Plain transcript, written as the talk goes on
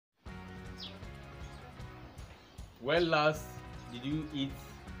When last did you eat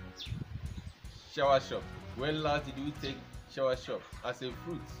shower shop? When last did you take shower shop as a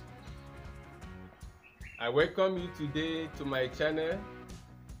fruit? I welcome you today to my channel.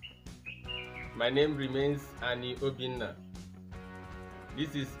 My name remains Ani Obinna.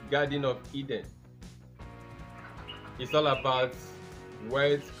 This is Garden of Eden. It's all about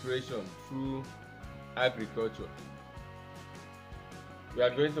wealth creation through agriculture. We are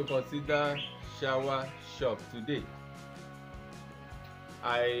going to consider shower shop today.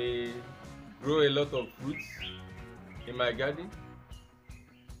 I grow a lot of fruits in my garden: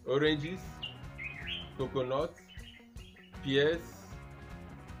 oranges, coconut, pears,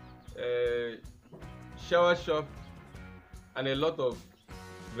 shower shop, and a lot of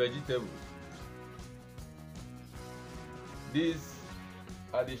vegetables. These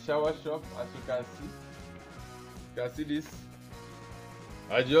are the shower shop, as you can see. You can see this.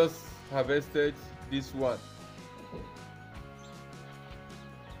 I just harvested this one.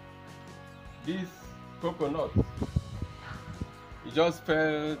 This coconut, it just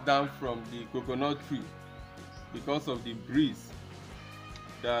fell down from the coconut tree because of the breeze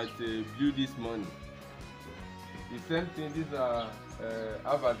that blew this morning. The same thing, these are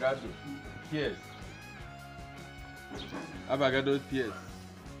avocado pears. Avocado pears.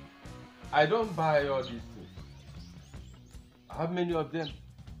 I don't buy all these things. I have many of them.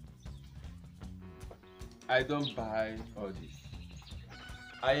 I don't buy all this.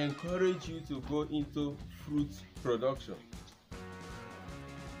 I encourage you to go into fruit production.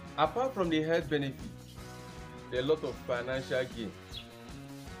 Apart from the health benefits, there are a lot of financial gain.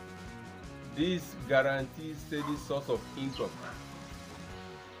 This guarantees steady source of income.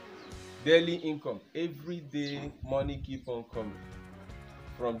 Daily income, every day money keep on coming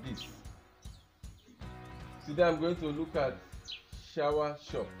from this. Today I'm going to look at shower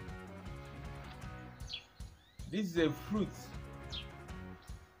shop. This is a fruit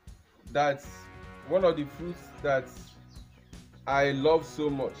that's one of the fruits that I love so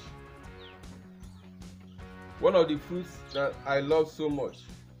much. One of the fruits that I love so much.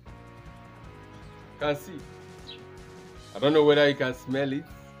 You can see. I don't know whether you can smell it.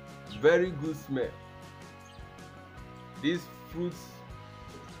 Very good smell. This fruit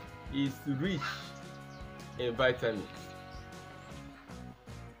is rich in vitamins.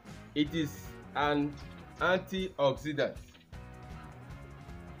 It is an antioxidant.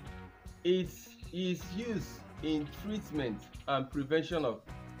 It is used in treatment and prevention of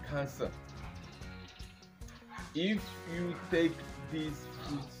cancer. If you take these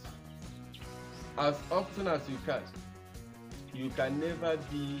fruits as often as you can never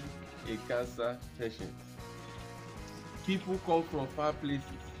be a cancer patient. People come from far places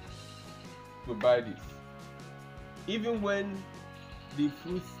to buy this. Even when the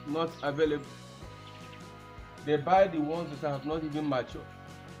fruits not available, they buy the ones that have not even matured.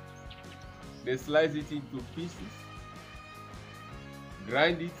 They slice it into pieces,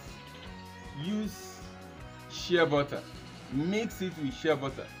 grind it, use shea butter, mix it with shea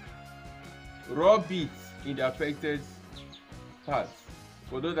butter, rub it in the affected parts.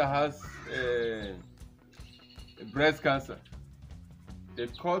 For those that has breast cancer, they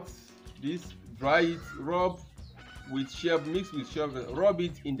cut this, dry it, rub with shea, mix with shea butter, rub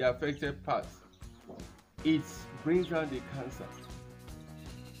it in the affected parts. It brings down the cancer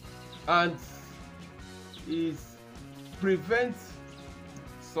and it prevents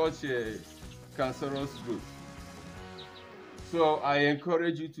such a cancerous growth. So I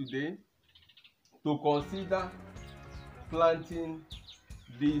encourage you today to consider planting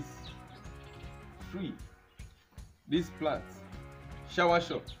this tree, this plant, shower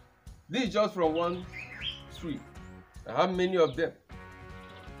shop. This is just from one tree. I have many of them.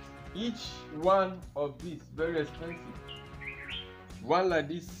 Each one of these very expensive. One like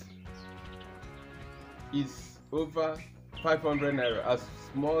this is over 500 naira. As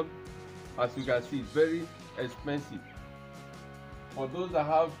small as you can see, it's very expensive. For those that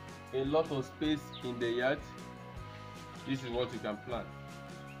have a lot of space in the yard, this is what you can plant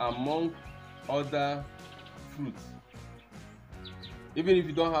among other fruits. Even if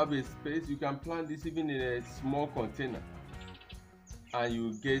you don't have a space, you can plant this even in a small container and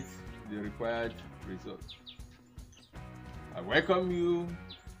you get the required results. I welcome you,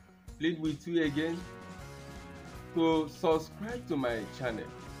 plead with you again to subscribe to my channel.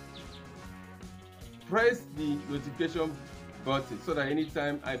 Press the notification button so that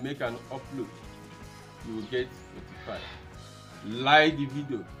anytime I make an upload, you will get notified. Like the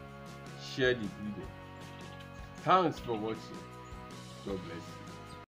video, share the video. Thanks for watching. God bless you.